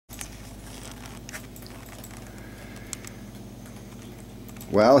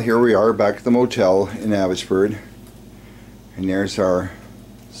Well, here we are back at the motel in Abbotsford, and there's our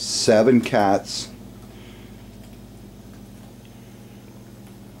 7 cats.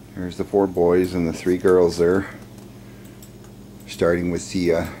 There's the 4 boys and the 3 girls there. Starting with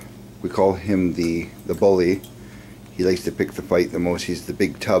the, we call him the bully. He likes to pick the fight the most. He's the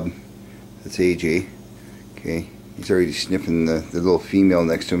big tub. That's AJ. Okay, he's already sniffing the little female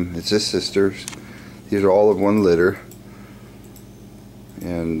next to him. It's his sisters. These are all of one litter.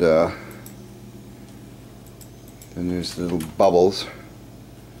 And then there's the little Bubbles,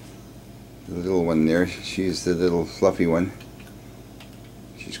 the little one there. She's the little fluffy one.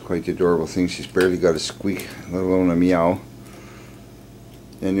 She's quite the adorable thing. She's barely got a squeak, let alone a meow.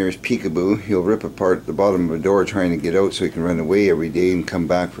 And there's Peekaboo. He'll rip apart the bottom of a door trying to get out so he can run away every day and come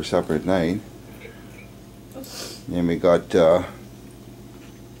back for supper at night. And we got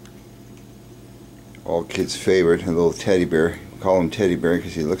all kids' favorite, a little teddy bear. Call him Teddy Bear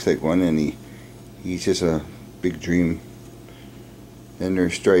because he looks like one, and he's just a big dream. Then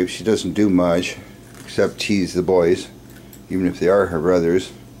there's Stripes. She doesn't do much except tease the boys, even if they are her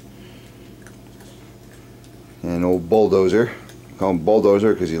brothers. And old Bulldozer. Call him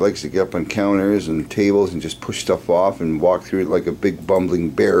Bulldozer because he likes to get up on counters and tables and just push stuff off and walk through it like a big bumbling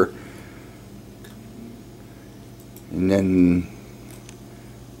bear. And then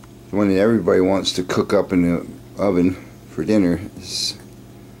the one that everybody wants to cook up in the oven for dinner is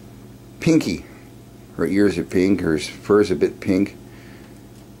Pinky. Her ears are pink, her fur's a bit pink,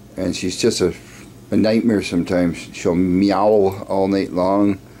 and she's just a nightmare sometimes. She'll meow all night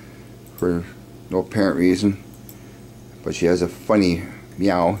long for no apparent reason, but she has a funny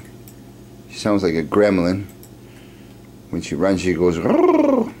meow. She sounds like a gremlin. When she runs, she goes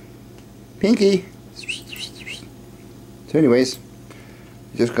Pinky. So anyways,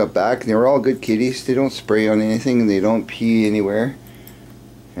 just got back, and they were all good kitties. They don't spray on anything, and they don't pee anywhere.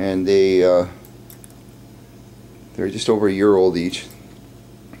 And they're just over a year old each.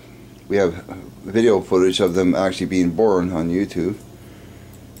 We have video footage of them actually being born on YouTube.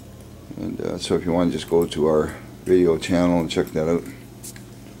 And so if you want to just go to our video channel and check that out.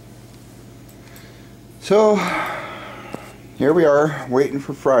 So here we are, waiting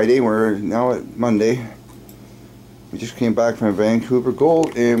for Friday. We're now at Monday. We just came back from Vancouver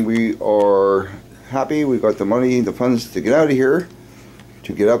Gold, and we are happy. We got the money, the funds to get out of here,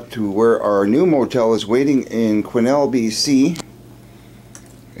 to get up to where our new motel is waiting in Quesnel, BC.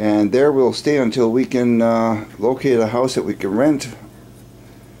 And there we'll stay until we can locate a house that we can rent.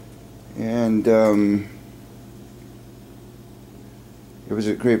 And it was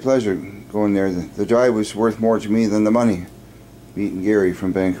a great pleasure going there. The drive was worth more to me than the money. Meeting Gary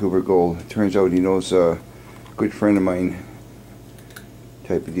from Vancouver Gold. It turns out he knows good friend of mine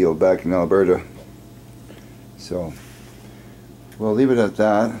type of deal back in Alberta. So we'll leave it at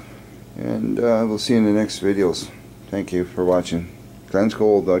that, and we'll see you in the next videos. Thank you for watching.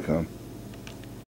 glensgold.com